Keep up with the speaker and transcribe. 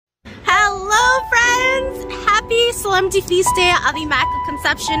Solemnity Feast Day of the Immaculate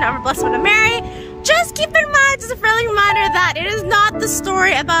Conception of our Blessed Mother Mary. Just keep in mind, just a friendly reminder, that it is not the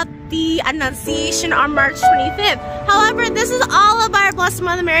story about the Annunciation on March 25th. However, this is all about our Blessed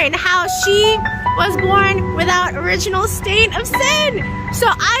Mother Mary and how she was born without original stain of sin. So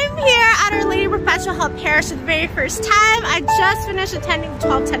I'm here at Our Lady Perpetual Health Parish for the very first time. I just finished attending the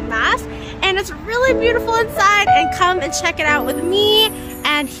 1210 Mass, and it's really beautiful inside, and come and check it out with me.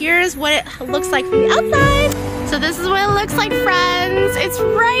 And here's what it looks like from the outside. So this is what it looks like, friends. It's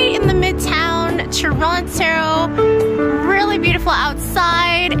right in the Midtown Toronto. Really beautiful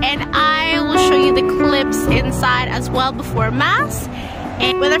outside, and I will show you the clips inside as well before Mass.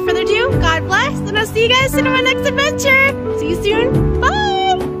 And without further ado, God bless, and I'll see you guys in my next adventure. See you soon. Bye!